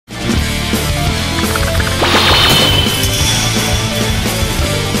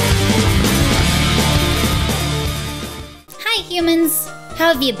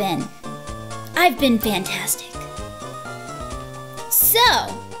How have you been? I've been fantastic. So,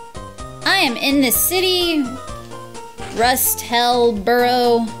 I am in this city, Rust Hell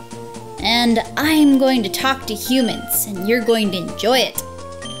Burrow, and I'm going to talk to humans, and you're going to enjoy it.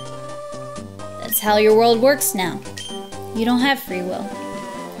 That's how your world works now. You don't have free will.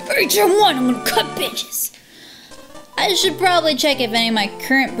 HM1, I'm gonna cut bitches! I should probably check if any of my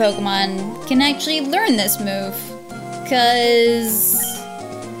current Pokemon can actually learn this move, cause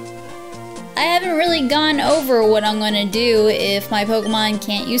I haven't really gone over what I'm gonna do if my Pokemon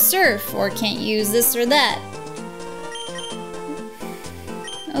can't use Surf, or can't use this or that.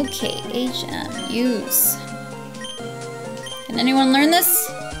 Okay, HM, use. Can anyone learn this?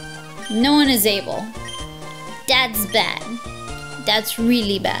 No one is able. That's bad. That's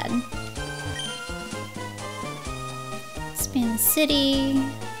really bad. Expand the city.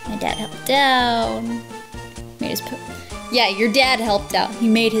 My dad helped out. Made his yeah, your dad helped out. He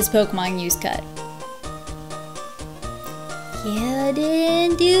made his Pokemon use cut. You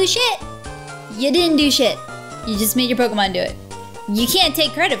didn't do shit. You didn't do shit. You just made your Pokemon do it. You can't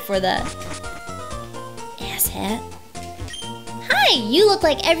take credit for that. Asshat. Hi, you look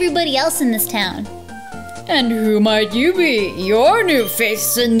like everybody else in this town. And who might you be? Your new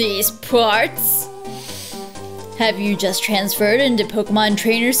face in these parts. Have you just transferred into Pokemon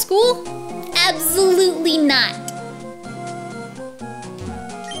Trainer School? Absolutely not.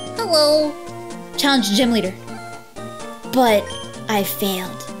 Hello. Challenge Gym Leader. But I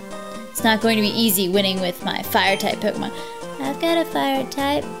failed. It's not going to be easy winning with my Fire-type Pokemon. I've got a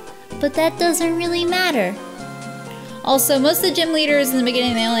Fire-type, but that doesn't really matter. Also, most of the gym leaders in the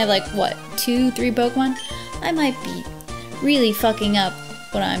beginning, they only have like, what, 2, 3 Pokemon? I might be really fucking up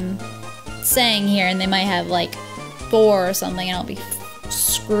what I'm saying here, and they might have like 4 or something, and I'll be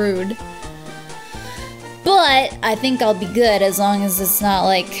screwed. But I think I'll be good as long as it's not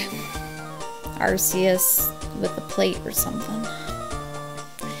like Arceus with a plate or something.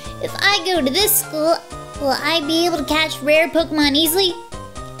 If I go to this school, will I be able to catch rare Pokemon easily?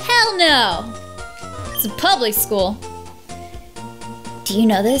 Hell no! It's a public school. Do you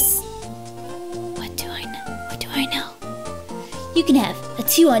know this? What do I know? What do I know? You can have a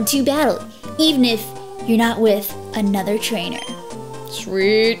 2-on-2 battle, even if you're not with another trainer.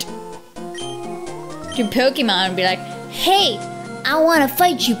 Sweet. Your Pokemon would be like, hey, I want to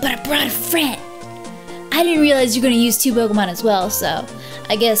fight you, but I brought a friend. I didn't realize you're going to use 2 Pokemon as well, so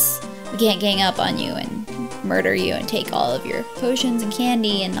I guess we can't gang up on you and murder you and take all of your potions and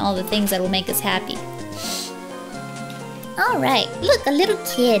candy and all the things that will make us happy. Alright, look, a little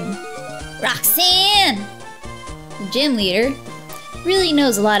kid. Roxanne! The gym leader really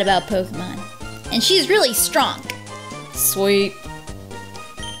knows a lot about Pokemon. And she's really strong. Sweet.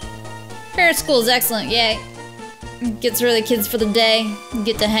 Parent school is excellent, yay. Gets rid of the kids for the day.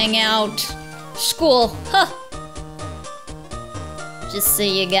 Get to hang out. School, huh. Just so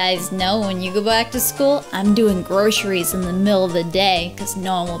you guys know, when you go back to school, I'm doing groceries in the middle of the day, because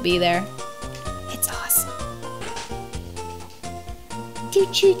no one will be there. It's awesome.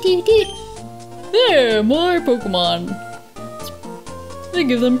 Doot doot doot doot. Yeah, my Pokemon. They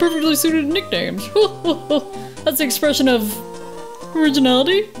give them perfectly suited nicknames. That's the expression of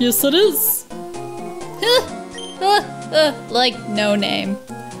originality. Yes, it is. Like no name.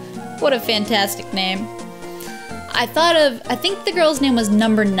 What a fantastic name. I think the girl's name was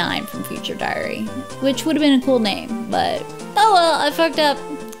Number 9 from Future Diary, which would have been a cool name, but oh well, I fucked up.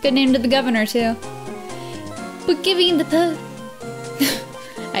 Good name to the governor too. But giving the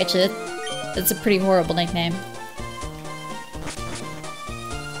actually, that's a pretty horrible nickname.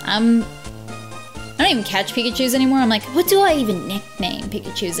 I don't even catch Pikachus anymore. I'm like, what do I even nickname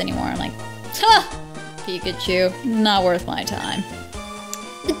Pikachus anymore? I'm like, huh, Pikachu, not worth my time.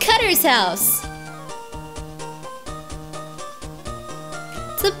 The Cutter's House.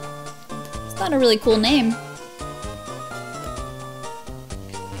 It's not a really cool name.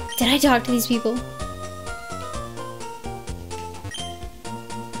 Did I talk to these people?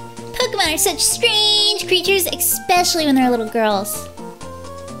 Pokemon are such strange creatures, especially when they're little girls.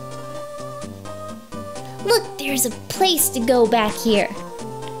 Look, there's a place to go back here.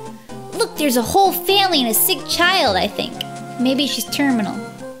 Look, there's a whole family and a sick child, I think. Maybe she's terminal.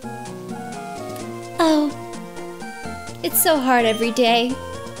 Oh, it's so hard every day.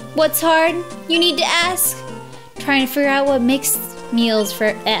 What's hard? You need to ask. Trying to figure out what makes meals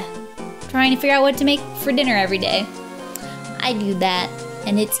for, Trying to figure out what to make for dinner every day. I do that,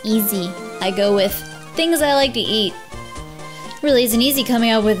 and it's easy. I go with things I like to eat. Really isn't easy coming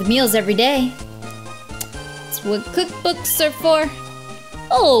up with meals every day. It's what cookbooks are for.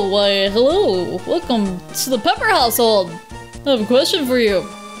 Oh, why, hello. Welcome to the Pepper household. I have a question for you.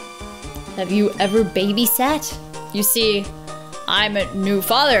 Have you ever babysat? You see, I'm a new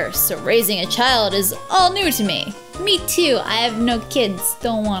father, so raising a child is all new to me. Me too. I have no kids.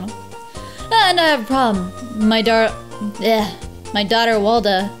 Don't want them. And I have a problem. My daughter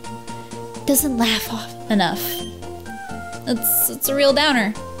Walda Doesn't laugh enough. It's a real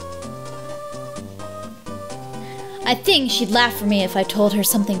downer. I think she'd laugh for me if I told her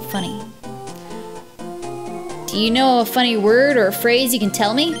something funny. Do you know a funny word or a phrase you can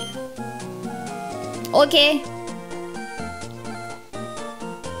tell me? Okay.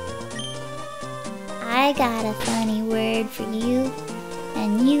 I got a funny word for you,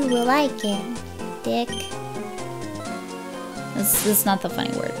 and you will like it, Dick. This is not the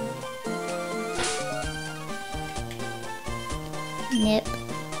funny word. Nip.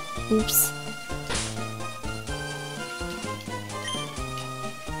 Oops.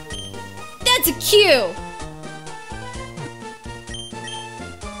 That's a cue!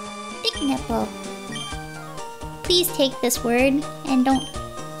 Dick nipple. Please take this word and don't...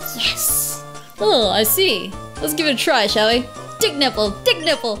 Yes! Oh, I see. Let's give it a try, shall we? Dick nipple, dick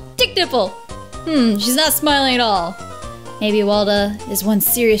nipple, dick nipple! She's not smiling at all. Maybe Walda is one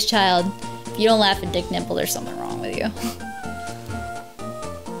serious child. If you don't laugh at dick nipple, there's something wrong with you.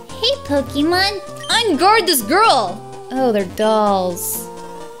 Hey, Pokemon! Unguard this girl! Oh, they're dolls.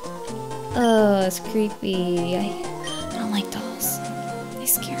 Oh, it's creepy. I don't like dolls. They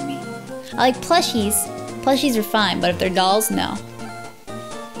scare me. I like plushies. Plushies are fine, but if they're dolls, no.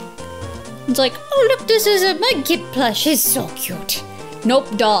 It's like, oh look, this is a Mudkip plush. It's so cute.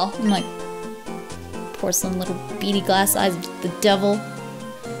 Nope, doll. I'm like, porcelain little beady glass eyes of the devil.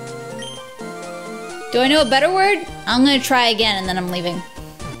 Do I know a better word? I'm gonna try again and then I'm leaving.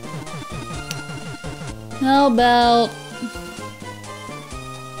 How about...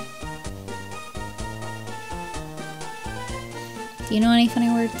 Do you know any funny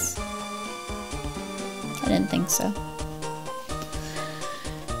words? I didn't think so.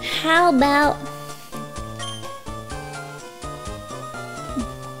 How about...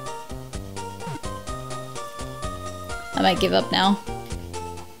 I might give up now.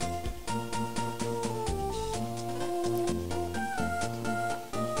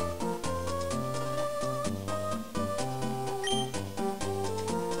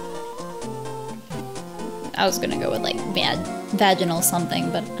 I was gonna go with like vaginal something,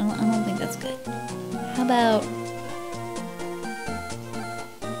 but I don't think that's good. How about...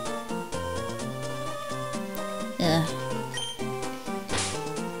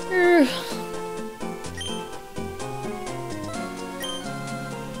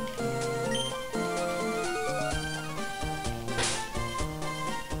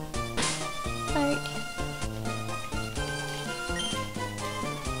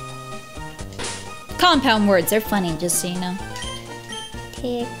 Compound words, they're funny, just so you know.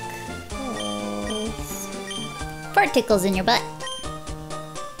 Tickles. Fart tickles in your butt.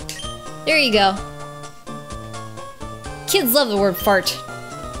 There you go. Kids love the word fart.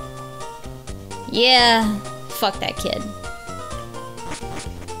 Yeah, fuck that kid.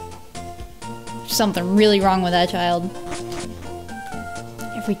 There's something really wrong with that child.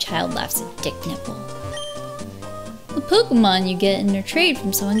 Every child laughs at Dick Nipple. The Pokemon you get in a trade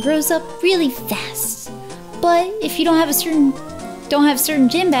from someone grows up really fast. But if you don't have certain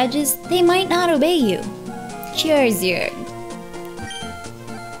gym badges, they might not obey you. Charizard.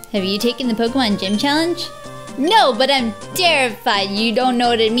 Have you taken the Pokemon Gym Challenge? No, but I'm terrified you don't know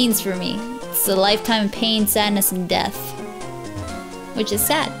what it means for me. It's a lifetime of pain, sadness, and death. Which is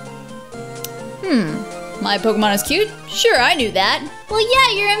sad. My Pokemon is cute? Sure, I knew that. Well,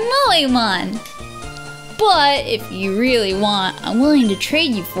 yeah, you're a Moemon. But if you really want, I'm willing to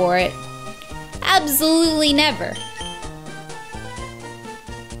trade you for it. Absolutely never.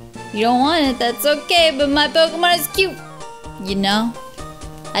 You don't want it, that's okay, but my Pokemon is cute. You know?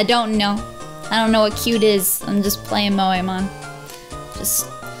 I don't know. I don't know what cute is. I'm just playing Moemon. Just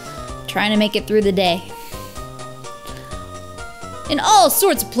trying to make it through the day. In all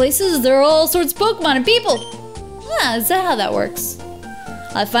sorts of places, there are all sorts of Pokemon and people. Ah, is that how that works?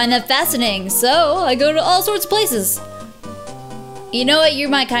 I find that fascinating, so I go to all sorts of places. You know what? You're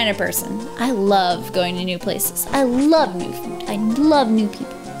my kind of person. I love going to new places. I love new food. I love new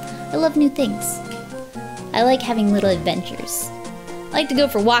people. I love new things. I like having little adventures. I like to go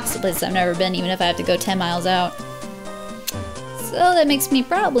for walks to places I've never been, even if I have to go 10 miles out. So that makes me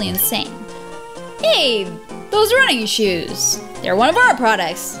probably insane. Hey, those running shoes. They're one of our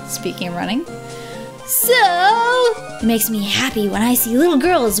products, speaking of running. So, it makes me happy when I see little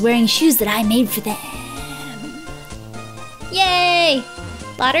girls wearing shoes that I made for them. Yay!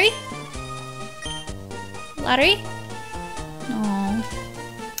 Lottery? Lottery?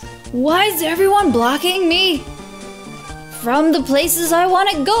 Why is everyone blocking me from the places I want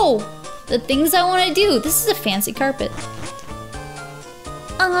to go? The things I want to do. This is a fancy carpet.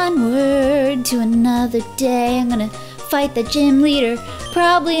 Onward to another day. I'm gonna fight the gym leader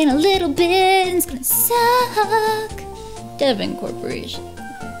probably in a little bit. It's gonna suck. Devon Corporation.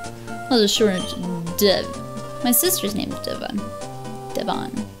 I'll just shorten it to Dev. My sister's name is Devon.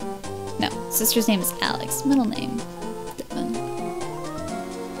 Devon. No, sister's name is Alex. Middle name, Devon.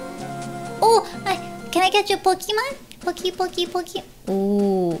 Oh, can I catch a Pokemon? Poke.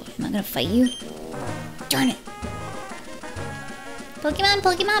 Ooh, am I gonna fight you? Darn it. Pokemon.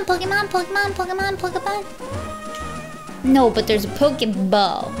 No, but there's a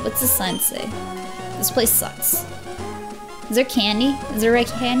Pokeball. What's the sign say? This place sucks. Is there candy? Is there red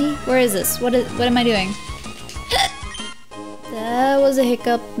candy? Where is this? What am I doing? That was a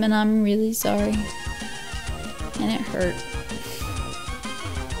hiccup, and I'm really sorry. And it hurt.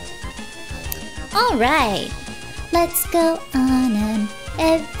 Alright, let's go on an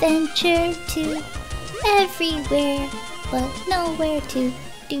adventure to everywhere, but nowhere to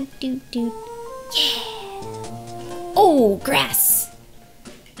do. Yeah! Oh, grass!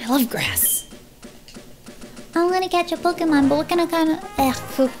 I love grass. I'm gonna catch a Pokemon, but what kind of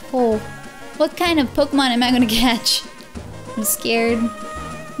What kind of Pokemon am I gonna catch? I'm scared.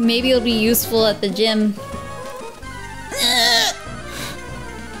 Maybe it'll be useful at the gym.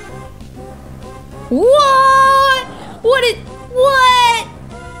 What? What?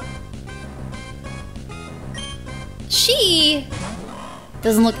 She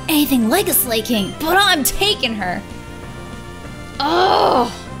doesn't look anything like a Slaking, but I'm taking her.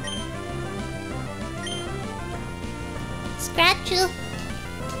 Oh! Scratch you.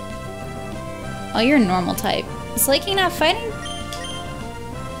 Oh, you're a normal type. Is Slaking not fighting?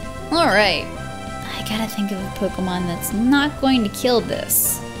 Alright. I gotta think of a Pokemon that's not going to kill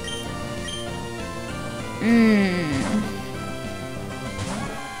this.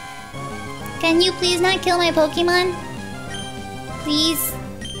 Can you please not kill my Pokemon? Please?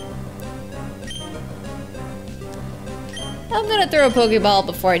 I'm gonna throw a Pokeball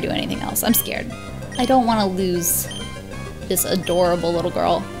before I do anything else. I'm scared. I don't want to lose this adorable little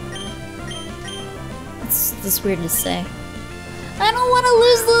girl. It's weird to say. I don't want to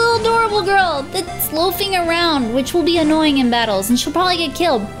lose the little adorable girl that's loafing around, which will be annoying in battles, and she'll probably get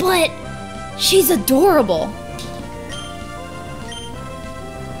killed, but she's adorable.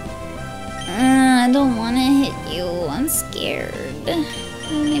 I don't want to hit you. I'm scared.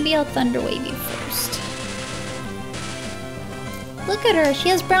 Maybe I'll Thunder Wave you first. Look at her. She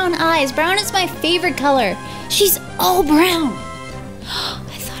has brown eyes. Brown is my favorite color. She's all brown.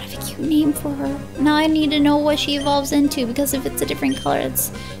 I thought of a cute name for her. Now I need to know what she evolves into, because if it's a different color,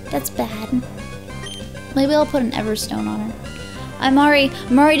 that's bad. Maybe I'll put an Everstone on her. I'm already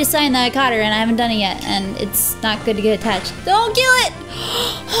deciding that I caught her and I haven't done it yet, and it's not good to get attached. Don't kill it!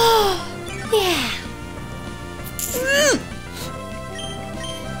 Yeah.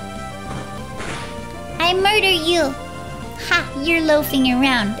 I murder you. Ha, you're loafing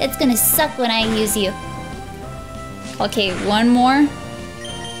around. It's gonna suck when I use you. Okay, one more.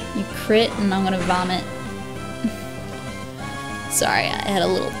 You crit and I'm gonna vomit. Sorry, I had a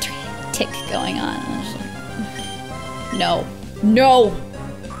little tick going on. I was like, no. No!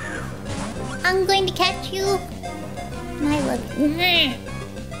 I'm going to catch you. And I will.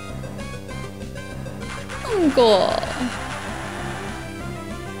 Uncle.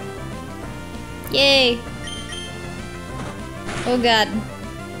 Yay. Oh god.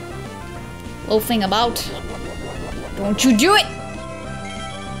 Loafing about. Don't you do it!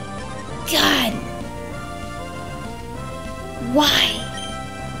 God. Why?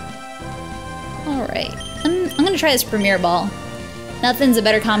 Alright. I'm gonna try this Premier Ball. Nothing's a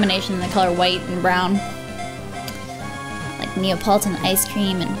better combination than the color white and brown. Like Neapolitan ice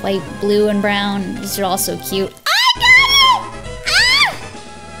cream and white, blue, and brown. These are all so cute. I got it! Ah!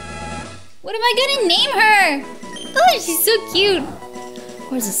 What am I gonna name her? Oh, she's so cute.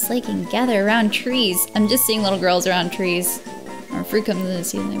 Where's a Slaking? Gather around trees. I'm just seeing little girls around trees. Or fruit comes in the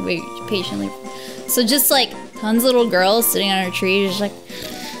season, they wait patiently. So just like tons of little girls sitting on a tree, just like,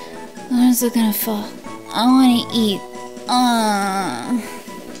 when is it gonna fall? I wanna eat.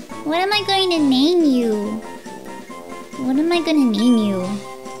 What am I going to name you? What am I going to name you?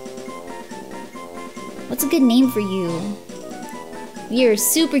 What's a good name for you? You're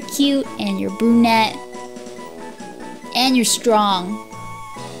super cute, and you're brunette, and you're strong.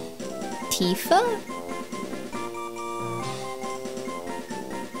 Tifa?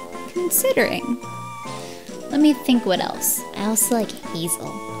 Considering. Let me think what else. I also like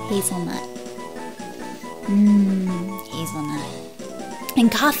Hazel. Hazelnut. Hazelnut.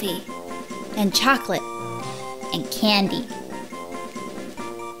 and coffee and chocolate and candy.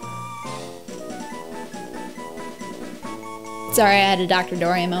 Sorry, I had a Dr.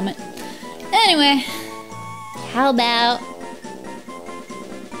 Dorian moment. Anyway, How about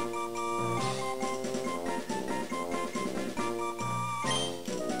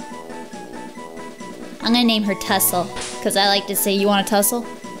I'm gonna name her Tussle, because I like to say, "You want to tussle?"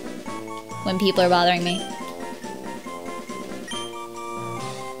 when people are bothering me.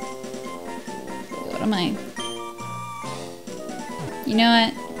 What am I? You know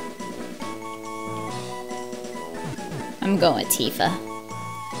what? I'm going with Tifa.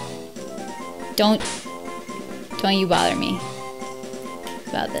 Don't you bother me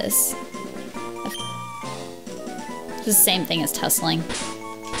about this. It's the same thing as tussling.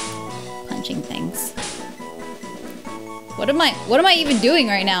 Punching things. What am I even doing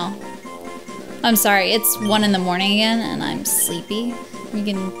right now? I'm sorry, it's 1 in the morning again and I'm sleepy. You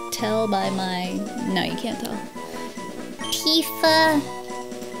can tell by my... No, you can't tell. Tifa?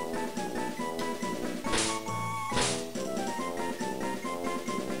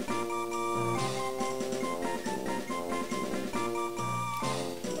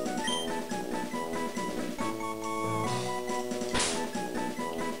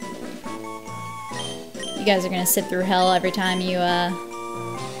 You guys are gonna sit through hell every time you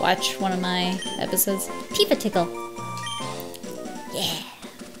watch one of my episodes. Tifa tickle. Yeah.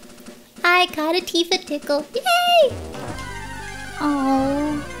 I got a Tifa tickle. Yay!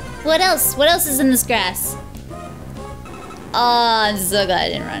 Oh. What else? What else is in this grass? Oh, I'm so glad I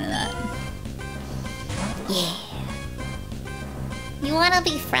didn't run in that. Yeah. You wanna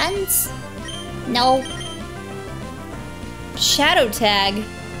be friends? No. Shadow tag.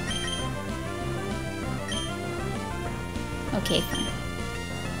 Okay, fine.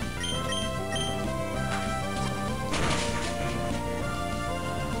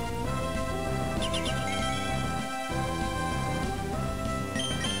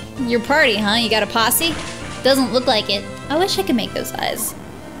 Your party, huh? You got a posse? Doesn't look like it. I wish I could make those eyes.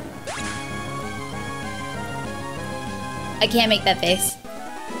 I can't make that face.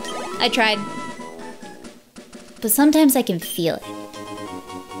 I tried. But sometimes I can feel it.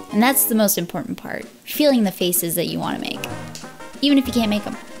 And that's the most important part. Feeling the faces that you want to make. Even if you can't make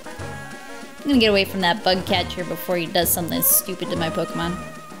them. I'm gonna get away from that bug catcher before he does something stupid to my Pokemon.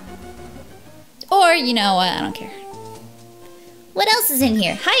 Or, you know what, I don't care. What else is in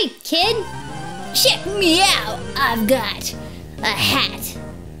here? Hi, kid! Check me out! I've got a hat.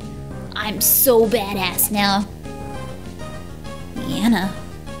 I'm so badass now. Leanna.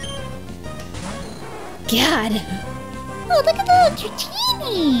 God. Oh, look at the little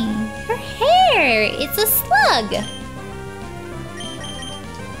Dratini! Her hair! It's a slug!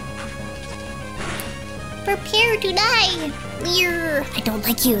 Prepare to die! Lear! I don't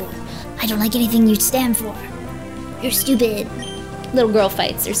like you. I don't like anything you stand for. You're stupid. Little girl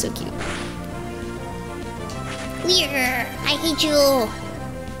fights, they're so cute. Lear! I hate you!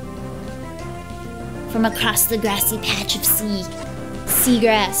 From across the grassy patch of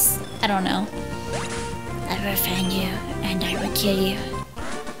Seagrass. I don't know. I will find you, and I will kill you.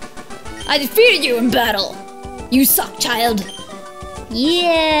 I defeated you in battle! You suck, child!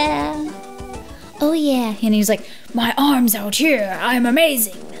 Yeah! Oh yeah, and he's like, my arm's out here, I'm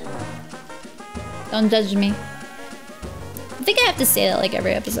amazing! Don't judge me. I think I have to say that like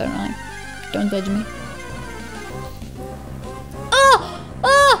every episode, I'm like, don't judge me. Oh!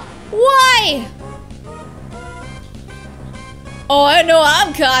 Oh! Why? Oh, I know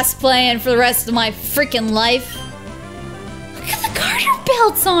I'm cosplaying for the rest of my freaking life. Look at the garter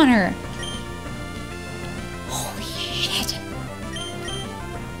belts on her! Holy shit.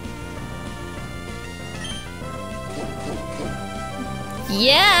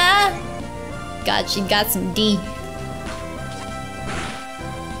 Yeah! God, she got some D.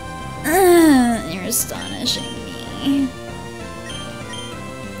 You're astonishing me.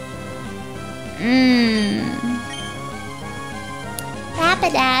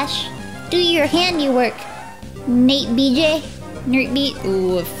 Rapidash, do your handiwork, Nate BJ. Nerd beat.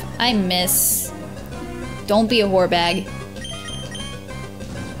 Oof. I miss. Don't be a whore bag.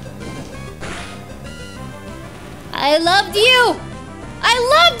 I loved you! I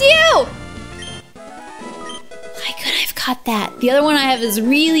loved you! Why could I have caught that? The other one I have is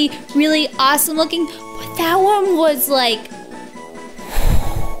really, really awesome looking, but that one was like...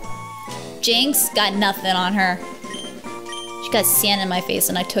 Jinx got nothing on her. She got sand in my face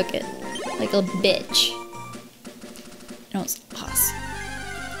and I took it. Like a bitch. And it was awesome.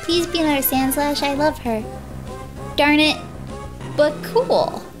 Please be another Sandslash, I love her. Darn it. But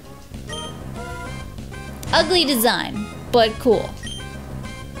cool. Ugly design, but cool.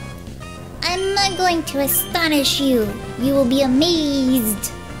 I'm going to astonish you. You will be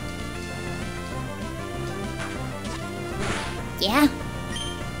amazed. Yeah?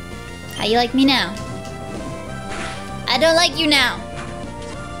 How you like me now? I don't like you now.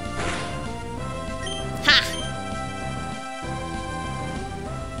 Ha!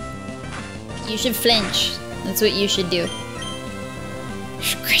 You should flinch. That's what you should do.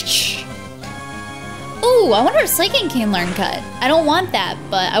 Scratch. Ooh, I wonder if Slaking can learn Cut. I don't want that,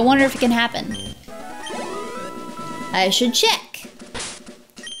 but I wonder if it can happen. I should check.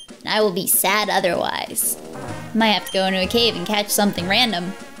 I will be sad otherwise. Might have to go into a cave and catch something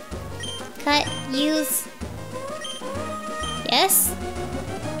random. Cut, use. Yes?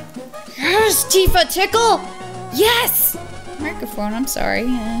 Yes, Tifa Tickle! Yes! Microphone, I'm sorry.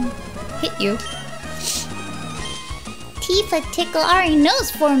 Hit you. Tifa Tickle already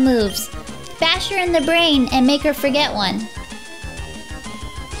knows 4 moves. Bash her in the brain and make her forget one.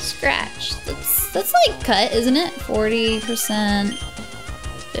 Scratch. That's like Cut, isn't it? 40%,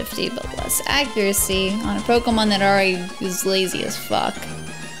 50, but less accuracy on a Pokemon that already is lazy as fuck.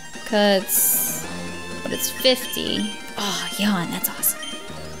 Cuts, but it's 50. Oh, yawn, that's awesome.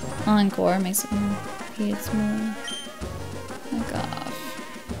 Encore makes it more. It's more. Fuck off.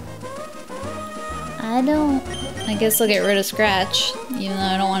 I guess I'll get rid of Scratch, even though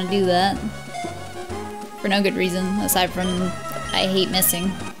I don't want to do that. For no good reason, aside from I hate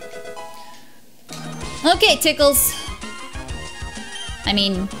missing. Okay, Tickles. I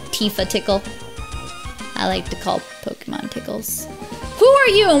mean, Tifa Tickle. I like to call Pokemon Tickles. Who are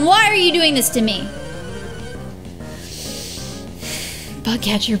you and why are you doing this to me?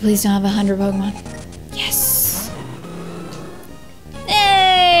 Bugcatcher, please don't have 100 Pokemon. Yes.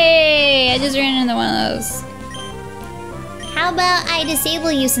 Hey! I just ran into one of those. How about I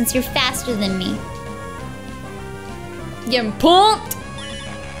disable you since you're faster than me? Getting pumped!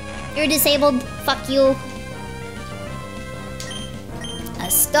 You're disabled. Fuck you.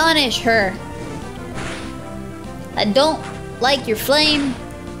 Astonish her. I don't like your flame.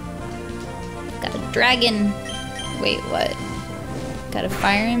 Got a dragon. Wait, what? Got a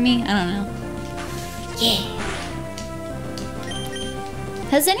fire in me? I don't know. Yeah.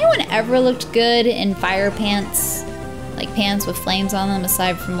 Has anyone ever looked good in fire pants? Like pants with flames on them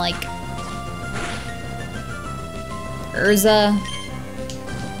aside from like Urza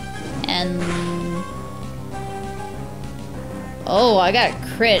and oh, I got a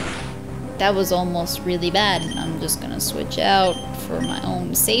crit. That was almost really bad. I'm just gonna switch out for my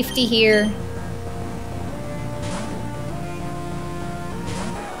own safety here.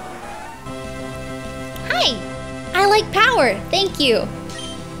 Hi! I like power, thank you.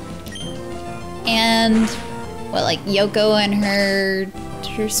 And what, like Yoko and her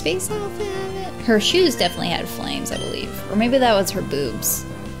space outfit? Her shoes definitely had flames, I believe. Or maybe that was her boobs.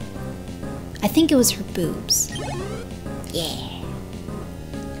 I think it was her boobs. Yeah.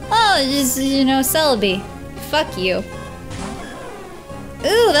 Oh, just, you know, Celebi. Fuck you.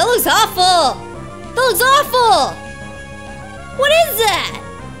 Ooh, that looks awful! That looks awful! What is that?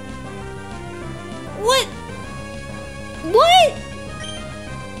 What? What?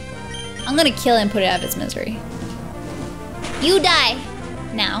 I'm gonna kill it and put it out of its misery. You die.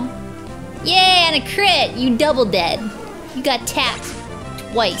 Now. Yay, and a crit! You double dead. You got tapped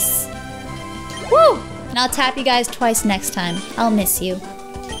twice. Woo! And I'll tap you guys twice next time. I'll miss you.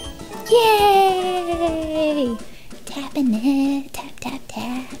 Yay! Tapping it. Tap, tap,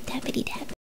 tap. Tappity tap.